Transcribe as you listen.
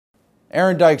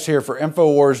Aaron Dykes here for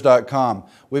Infowars.com.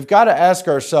 We've got to ask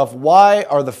ourselves, why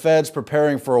are the feds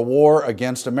preparing for a war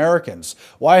against Americans?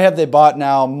 Why have they bought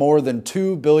now more than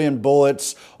 2 billion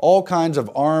bullets, all kinds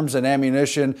of arms and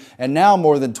ammunition, and now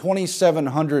more than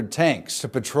 2,700 tanks to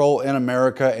patrol in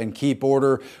America and keep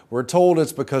order? We're told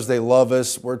it's because they love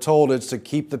us. We're told it's to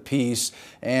keep the peace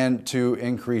and to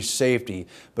increase safety.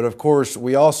 But of course,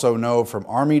 we also know from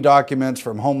Army documents,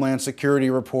 from Homeland Security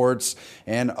reports,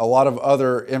 and a lot of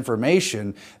other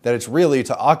information that it's really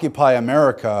to occupy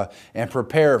America and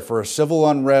prepare for a civil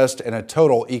unrest and a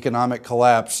total economic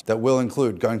collapse that will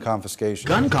include gun confiscation.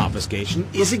 Gun confiscation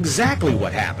is exactly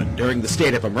what happened during the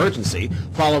state of emergency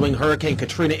following Hurricane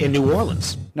Katrina in New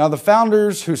Orleans. Now, the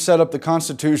founders who set up the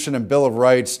Constitution and Bill of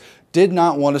Rights did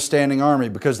not want a standing army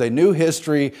because they knew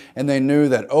history and they knew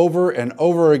that over and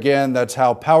over again that's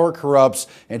how power corrupts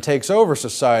and takes over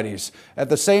societies. At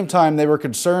the same time, they were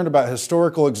concerned about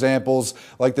historical examples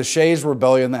like the Shays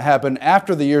Rebellion that happened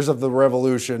after the years of the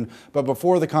Revolution but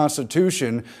before the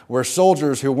Constitution, where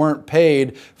soldiers who weren't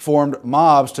paid formed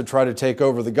mobs to try to take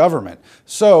over the government.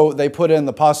 So they put in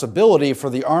the possibility for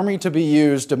the army to be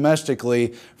used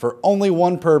domestically for only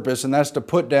one purpose, and that's to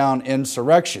put down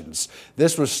insurrections.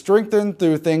 This was strengthened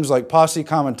through things like posse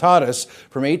comitatus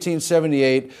from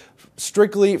 1878,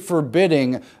 strictly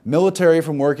forbidding military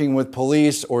from working with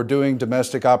police or doing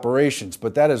domestic operations.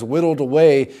 But that has whittled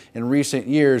away in recent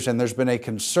years, and there's been a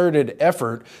concerted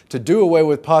effort to do away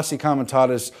with posse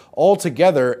comitatus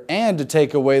altogether and to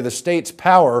take away the state's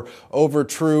power over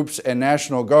troops and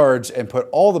National Guards and put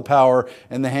all the power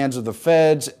in the hands of the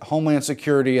feds, Homeland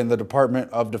Security, and the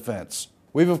Department of Defense.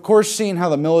 We've of course seen how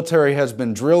the military has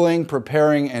been drilling,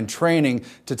 preparing, and training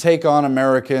to take on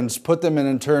Americans, put them in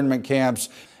internment camps,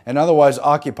 and otherwise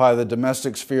occupy the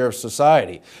domestic sphere of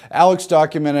society. Alex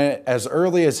documented it as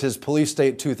early as his Police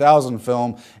State 2000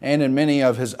 film and in many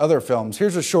of his other films.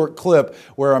 Here's a short clip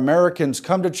where Americans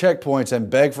come to checkpoints and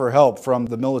beg for help from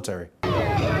the military.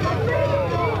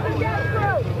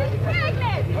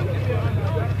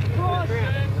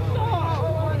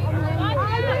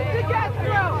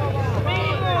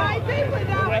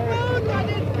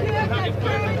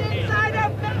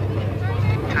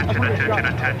 Attention,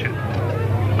 attention.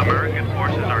 American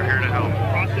forces are here to help.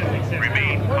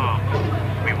 Remain calm.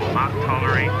 We will not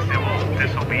tolerate civil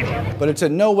disobedience. But it's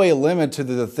in no way limited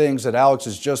to the things that Alex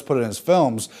has just put in his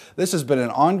films. This has been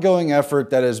an ongoing effort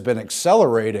that has been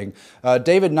accelerating.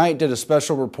 David Knight did a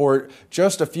special report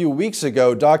just a few weeks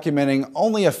ago documenting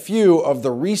only a few of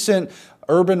the recent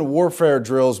urban warfare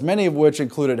drills, many of which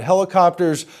included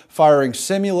helicopters firing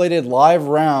simulated live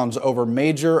rounds over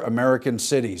major American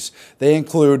cities. They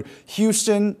include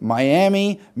Houston,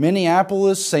 Miami,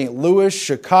 Minneapolis, St. Louis,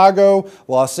 Chicago,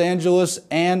 Los Angeles,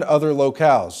 and other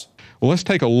locales. Well, let's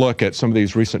take a look at some of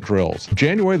these recent drills.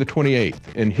 January the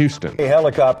 28th in Houston.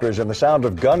 Helicopters and the sound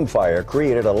of gunfire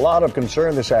created a lot of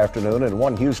concern this afternoon in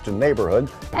one Houston neighborhood.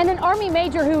 And an Army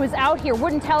major who was out here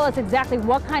wouldn't tell us exactly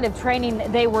what kind of training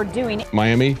they were doing.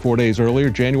 Miami, 4 days earlier,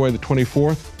 January the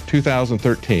 24th,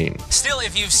 2013. Still,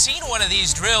 if you've seen one of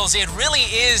these drills, it really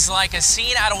is like a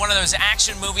scene out of one of those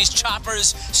action movies,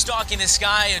 choppers stalking the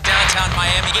sky of downtown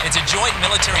Miami. It's a joint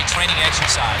military training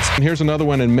exercise. And here's another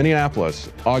one in Minneapolis,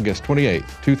 August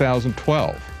 28th,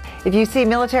 2012. If you see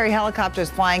military helicopters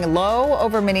flying low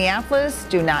over Minneapolis,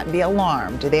 do not be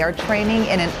alarmed. They are training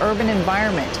in an urban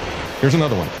environment. Here's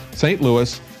another one, St.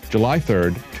 Louis, July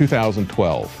 3rd,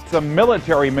 2012. It's a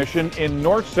military mission in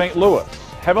North St. Louis.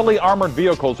 Heavily armored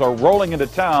vehicles are rolling into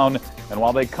town, and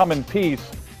while they come in peace,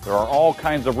 there are all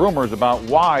kinds of rumors about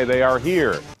why they are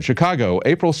here. Chicago,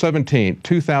 April 17,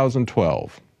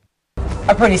 2012.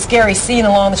 A pretty scary scene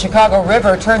along the Chicago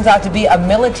River turns out to be a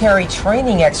military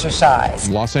training exercise.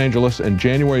 Los Angeles in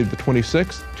January the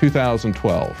 26th,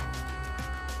 2012.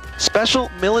 Special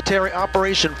Military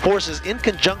Operation Forces, in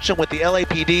conjunction with the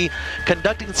LAPD,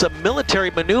 conducting some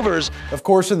military maneuvers. Of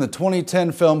course, in the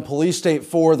 2010 film Police State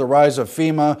 4, The Rise of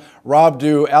FEMA, Rob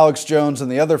Dew, Alex Jones,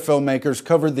 and the other filmmakers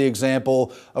covered the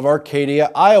example of Arcadia,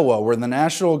 Iowa, where the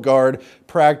National Guard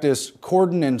practiced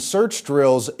cordon and search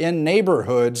drills in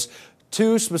neighborhoods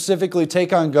to specifically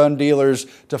take on gun dealers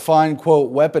to find,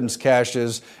 quote, weapons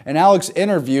caches. And Alex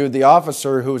interviewed the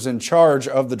officer who was in charge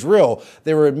of the drill.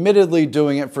 They were admittedly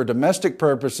doing it for domestic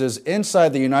purposes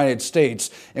inside the United States,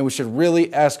 and we should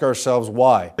really ask ourselves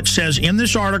why. It says in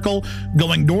this article,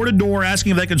 going door to door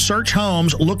asking if they can search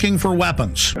homes looking for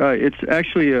weapons. It's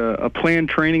actually a planned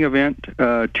training event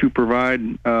to provide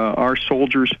our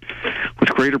soldiers with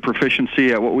greater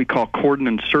proficiency at what we call cordon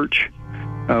and search.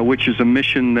 which is a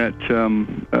mission that,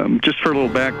 just for a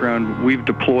little background, we've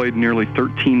deployed nearly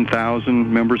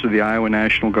 13,000 members of the Iowa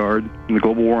National Guard in the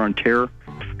global war on terror,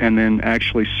 and then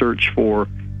actually search for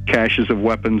caches of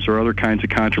weapons or other kinds of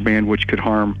contraband which could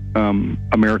harm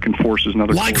American forces and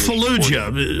other like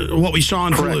Fallujah, what we saw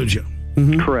in Fallujah.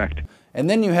 Mm-hmm. Correct. And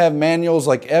then you have manuals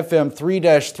like FM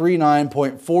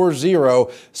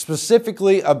 3-39.40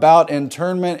 specifically about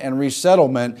internment and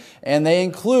resettlement, and they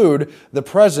include the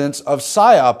presence of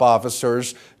PSYOP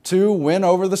officers to win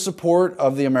over the support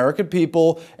of the American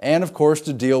people and, of course,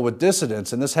 to deal with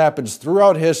dissidents. And this happens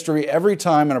throughout history every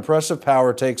time an oppressive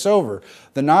power takes over.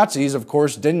 The Nazis, of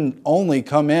course, didn't only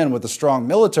come in with a strong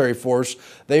military force.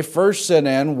 They first sent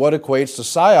in what equates to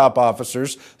PSYOP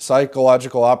officers,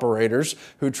 psychological operators,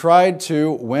 who tried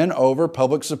to win over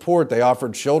public support. They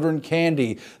offered children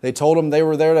candy. They told them they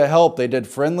were there to help. They did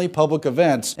friendly public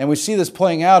events. And we see this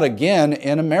playing out again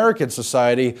in American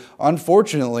society,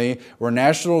 unfortunately, where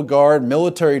National Guard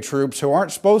military troops who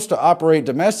aren't supposed to operate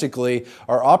domestically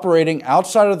are operating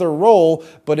outside of their role,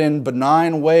 but in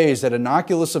benign ways at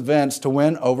innocuous events to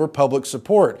win over public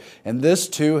support. And this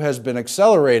too has been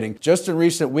accelerating. Just in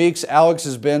recent weeks, Alex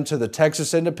has been to the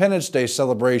Texas Independence Day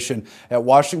celebration at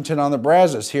Washington on the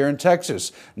Brazos here in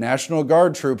Texas. National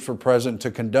Guard troops were present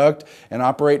to conduct and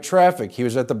operate traffic. He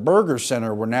was at the Burger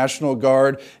Center where National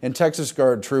Guard and Texas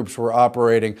Guard troops were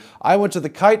operating. I went to the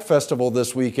Kite Festival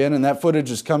this weekend, and that footage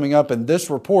is coming up in this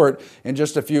report in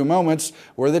just a few moments,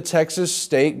 where the Texas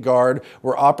State Guard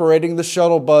were operating the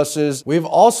shuttle buses. We've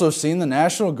also seen the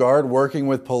National Guard working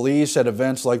with police at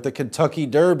events like the Kentucky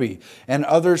Derby and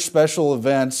other special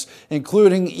events,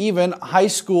 including even high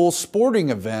school sporting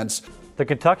events. The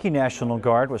Kentucky National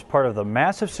Guard was part of the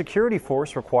massive security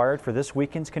force required for this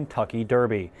weekend's Kentucky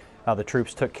Derby. The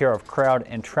troops took care of crowd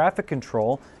and traffic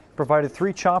control, provided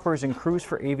 3 choppers and crews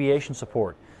for aviation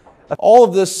support. All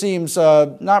of this seems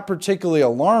not particularly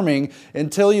alarming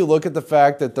until you look at the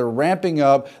fact that they're ramping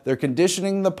up, they're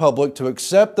conditioning the public to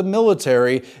accept the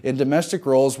military in domestic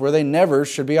roles where they never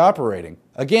should be operating.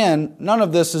 Again, none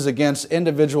of this is against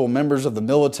individual members of the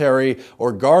military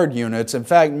or guard units. In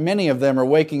fact, many of them are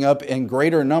waking up in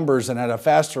greater numbers and at a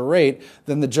faster rate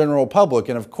than the general public.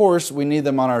 And of course, we need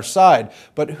them on our side.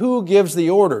 But who gives the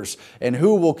orders and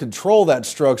who will control that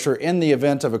structure in the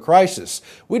event of a crisis?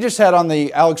 We just had on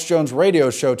the Alex Jones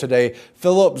radio show today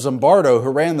Philip Zimbardo, who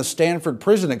ran the Stanford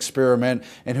prison experiment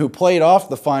and who played off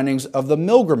the findings of the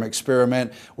Milgram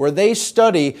experiment, where they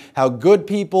study how good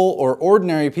people or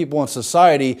ordinary people in society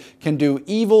can do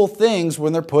evil things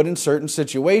when they're put in certain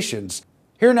situations.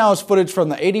 Here now is footage from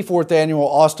the 84th annual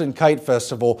Austin Kite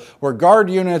Festival, where guard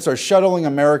units are shuttling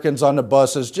Americans onto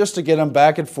buses just to get them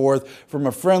back and forth from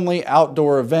a friendly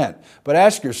outdoor event. But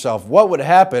ask yourself, what would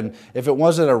happen if it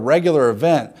wasn't a regular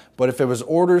event, but if it was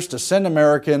orders to send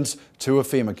Americans to a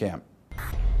FEMA camp?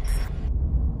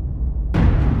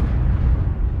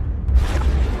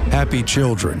 Happy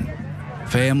children,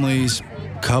 families,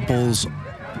 couples,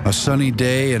 a sunny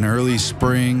day in early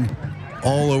spring,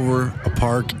 all over a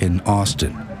park in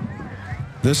Austin.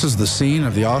 This is the scene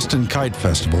of the Austin Kite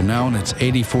Festival, now in its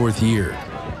 84th year.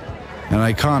 An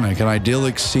iconic and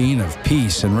idyllic scene of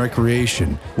peace and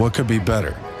recreation. What could be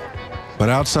better? But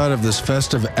outside of this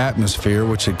festive atmosphere,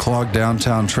 which had clogged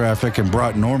downtown traffic and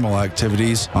brought normal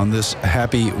activities on this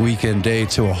happy weekend day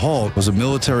to a halt, was a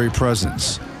military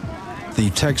presence. The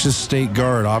Texas State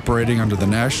Guard, operating under the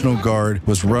National Guard,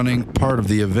 was running part of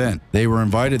the event. They were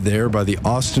invited there by the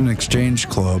Austin Exchange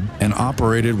Club and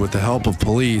operated with the help of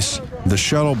police, the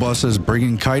shuttle buses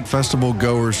bringing Kite Festival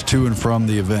goers to and from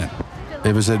the event.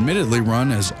 It was admittedly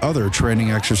run as other training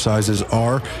exercises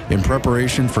are in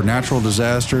preparation for natural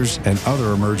disasters and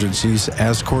other emergencies,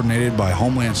 as coordinated by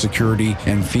Homeland Security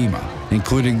and FEMA,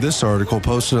 including this article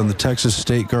posted on the Texas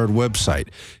State Guard website.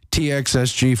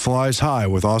 TXSG flies high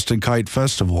with Austin Kite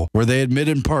Festival, where they admit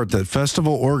in part that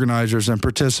festival organizers and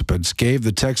participants gave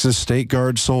the Texas State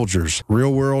Guard soldiers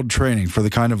real-world training for the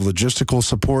kind of logistical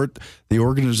support the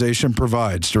organization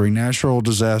provides during natural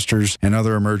disasters and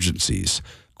other emergencies.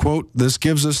 Quote, "This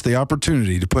gives us the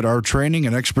opportunity to put our training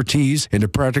and expertise into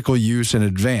practical use in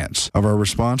advance of our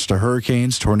response to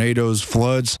hurricanes, tornadoes,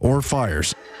 floods, or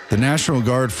fires." The National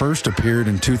Guard first appeared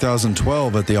in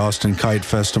 2012 at the Austin Kite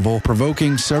Festival,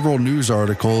 provoking several news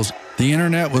articles. The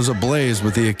internet was ablaze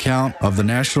with the account of the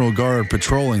National Guard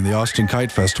patrolling the Austin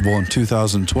Kite Festival in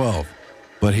 2012.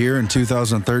 But here in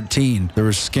 2013, there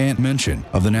was scant mention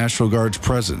of the National Guard's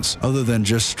presence, other than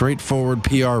just straightforward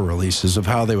PR releases of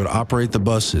how they would operate the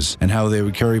buses and how they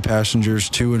would carry passengers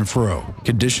to and fro,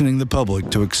 conditioning the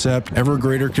public to accept ever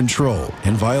greater control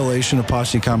in violation of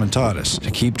posse comitatus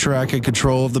to keep track and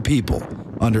control of the people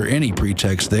under any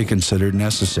pretext they considered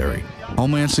necessary.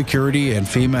 Homeland Security and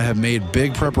FEMA have made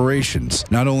big preparations,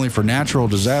 not only for natural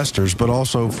disasters, but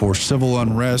also for civil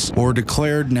unrest or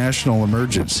declared national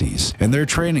emergencies. And their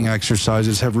training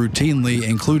exercises have routinely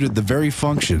included the very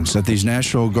functions that these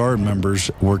National Guard members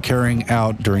were carrying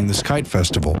out during this kite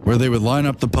festival, where they would line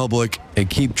up the public and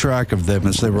keep track of them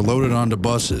as they were loaded onto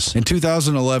buses. In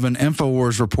 2011,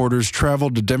 InfoWars reporters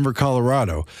traveled to Denver,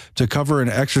 Colorado to cover an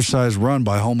exercise run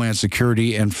by Homeland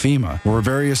Security and FEMA, where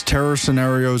various terror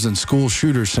scenarios and school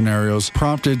shooter scenarios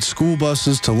prompted school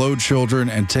buses to load children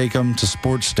and take them to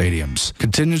sports stadiums.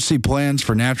 Contingency plans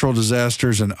for natural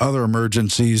disasters and other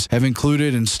emergencies have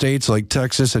included, in states like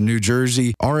Texas and New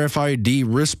Jersey, RFID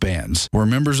wristbands, where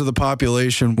members of the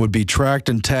population would be tracked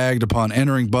and tagged upon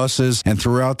entering buses and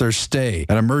throughout their stay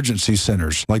at emergency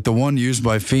centers, like the one used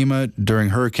by FEMA during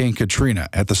Hurricane Katrina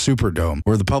at the Superdome,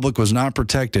 where the public was not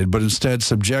protected but instead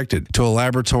subjected to a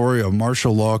laboratory of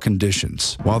martial law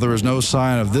conditions. While there is no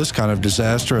sign of this kind of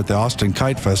disaster at the Austin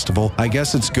Kite Festival, I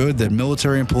guess it's good that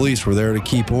military and police were there to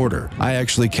keep order. I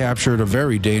actually captured a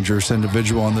very dangerous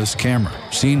individual on this camera,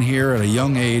 seen here at a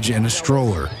young age in a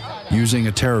stroller, using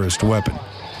a terrorist weapon,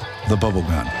 the bubble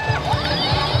gun.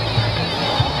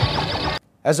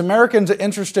 As Americans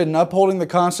interested in upholding the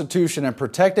Constitution and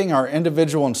protecting our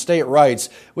individual and state rights,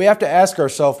 we have to ask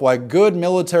ourselves why good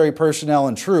military personnel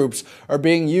and troops are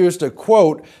being used to,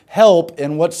 quote, help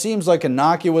in what seems like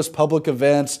innocuous public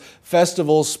events,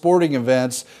 festivals, sporting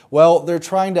events. Well, they're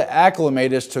trying to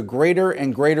acclimate us to greater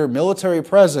and greater military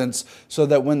presence so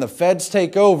that when the feds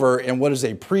take over in what is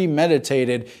a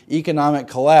premeditated economic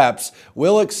collapse,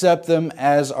 we'll accept them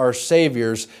as our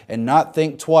saviors and not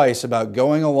think twice about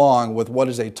going along with what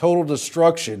is a total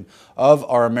destruction of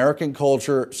our American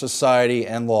culture, society,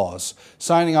 and laws.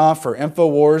 Signing off for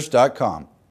Infowars.com.